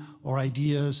opinion or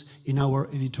ideas in our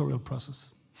editorial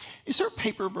process? Is there a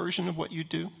paper version of what you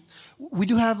do? We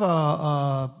do have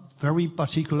a very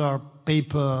particular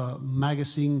paper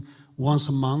magazine once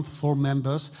a month for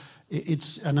members.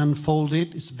 It's an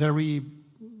unfolded, it's very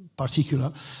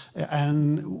particular.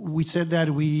 And we said that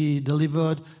we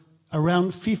delivered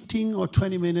around 15 or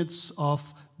 20 minutes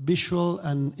of visual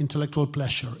and intellectual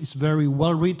pleasure. It's very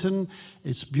well written,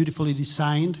 it's beautifully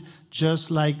designed, just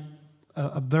like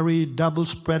a very double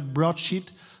spread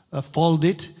broadsheet,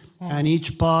 folded, and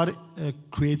each part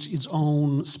creates its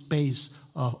own space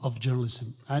of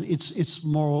journalism. And it's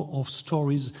more of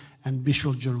stories and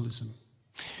visual journalism.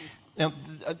 Now,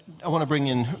 I want to bring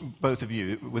in both of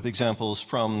you with examples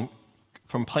from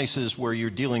places where you're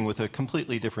dealing with a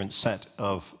completely different set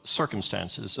of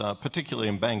circumstances, particularly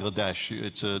in Bangladesh.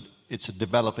 It's a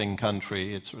developing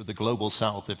country, it's the global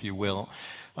south, if you will,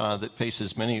 that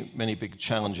faces many big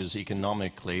challenges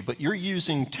economically. But you're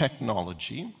using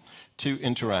technology to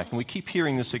interact. And we keep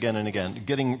hearing this again and again,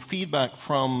 getting feedback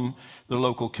from the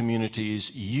local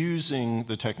communities using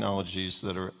the technologies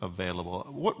that are available.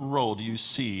 What role do you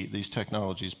see these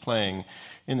technologies playing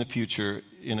in the future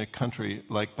in a country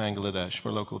like Bangladesh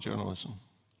for local journalism?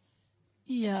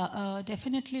 Yeah,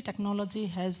 definitely technology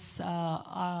has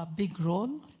a big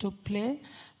role to play,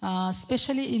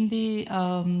 especially in the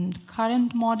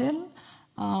current model.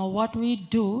 What we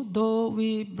do, though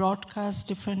we broadcast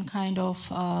different kind of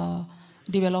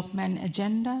development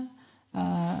agenda,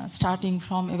 starting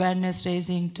from awareness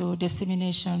raising to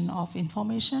dissemination of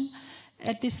information.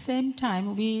 At the same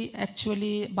time, we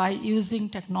actually, by using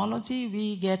technology,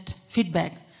 we get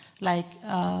feedback. Like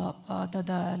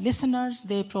the listeners,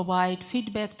 they provide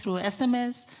feedback through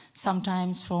SMS,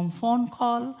 sometimes from phone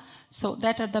call. So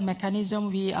that are the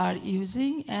mechanism we are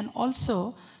using. And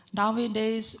also,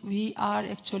 nowadays, we are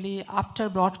actually, after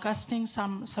broadcasting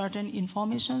some certain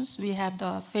informations, we have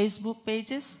the Facebook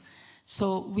pages.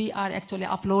 So we are actually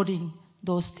uploading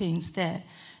those things there.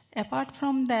 Apart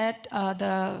from that,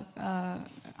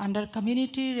 under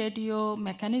community radio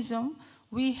mechanism,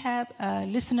 we have a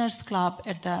listeners club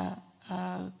at the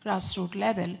grassroots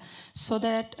level, so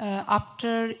that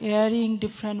after airing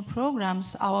different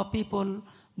programs, our people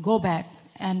go back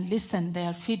and listen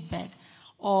their feedback,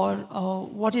 or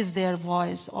what is their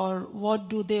voice, or what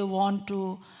do they want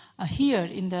to hear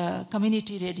in the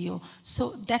community radio.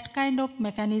 So that kind of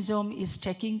mechanism is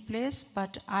taking place,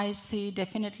 but I see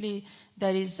definitely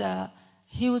there is a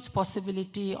huge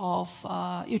possibility of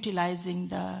utilizing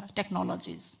the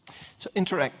technologies. So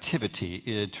interactivity,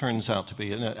 it turns out to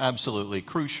be absolutely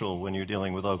crucial when you're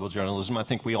dealing with local journalism. I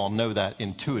think we all know that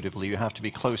intuitively. You have to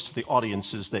be close to the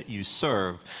audiences that you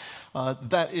serve.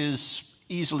 That is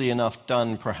easily enough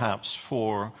done, perhaps,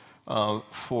 for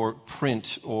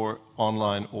print or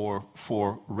online or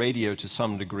for radio to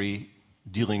some degree,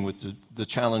 dealing with the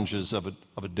challenges of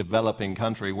a developing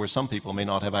country where some people may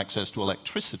not have access to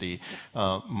electricity,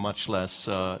 much less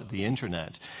the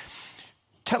internet.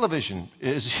 Television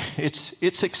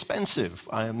it's expensive.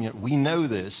 We know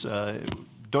this.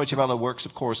 Deutsche Welle works,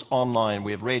 of course, online.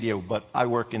 We have radio, but I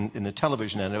work in the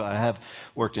television, and I have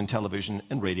worked in television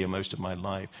and radio most of my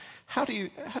life. How do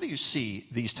you see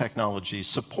these technologies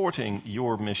supporting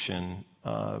your mission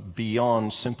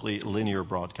beyond simply linear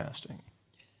broadcasting?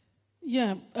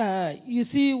 Yeah, you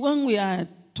see, when we are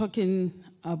talking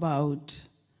about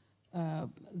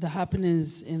the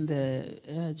happenings in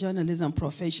the journalism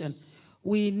profession,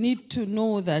 we need to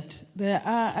know that there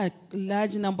are a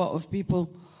large number of people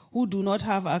who do not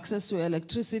have access to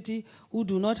electricity, who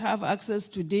do not have access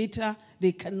to data,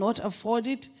 they cannot afford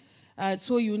it.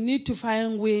 So you need to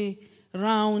find a way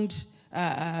around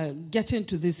getting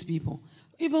to these people.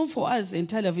 Even for us in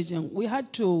television, we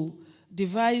had to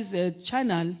devise a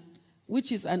channel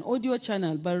which is an audio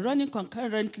channel, but running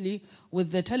concurrently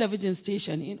with the television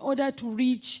station in order to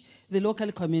reach the local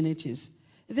communities.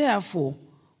 Therefore,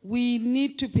 we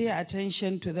need to pay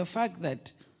attention to the fact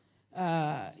that,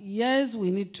 yes,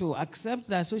 we need to accept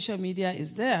that social media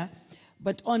is there,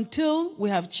 but until we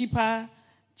have cheaper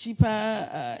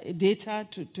data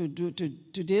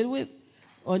to deal with,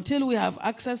 until we have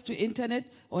access to internet,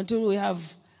 until we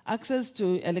have access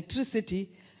to electricity,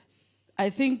 I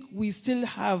think we still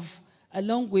have a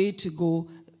long way to go.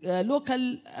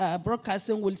 Local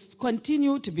broadcasting will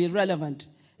continue to be relevant.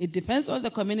 It depends on the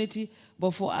community,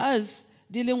 but for us,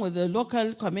 dealing with the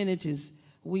local communities,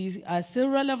 we are still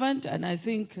relevant, and I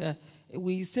think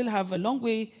we still have a long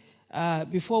way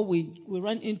before we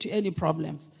run into any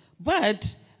problems.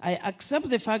 But I accept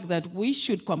the fact that we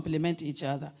should complement each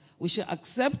other. We should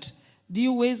accept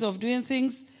new ways of doing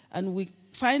things, and we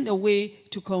find a way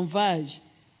to converge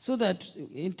so that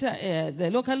the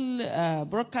local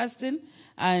broadcasting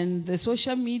and the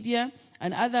social media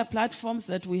and other platforms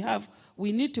that we have,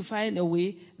 we need to find a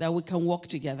way that we can work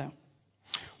together.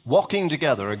 Walking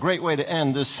together, a great way to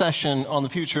end this session on the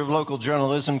future of local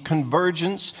journalism.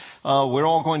 Convergence. We're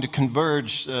all going to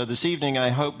converge this evening, I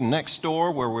hope, next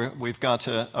door, where we've got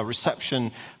a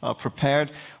reception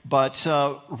prepared. But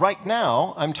right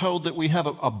now, I'm told that we have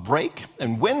a break.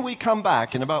 And when we come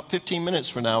back, in about 15 minutes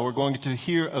from now, we're going to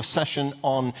hear a session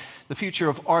on the future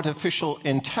of artificial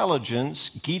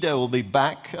intelligence. Guido will be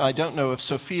back. I don't know if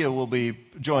Sophia will be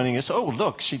joining us. Oh,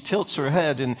 look, she tilts her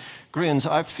head and grins.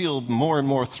 I feel more and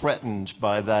more threatened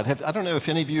by that. I don't know if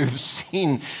any of you have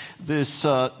seen this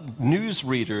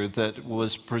newsreader that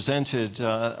was presented.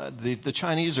 The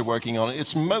Chinese are working on it.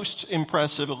 It's most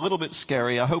impressive, a little bit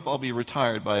scary. I hope I'll be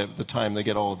retired by the time they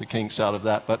get all of the kinks out of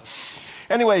that. But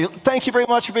anyway, thank you very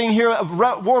much for being here. A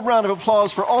warm round of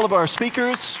applause for all of our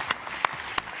speakers.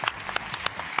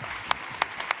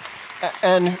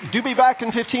 And do be back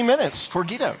in 15 minutes for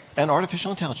Guido and artificial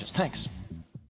intelligence. Thanks.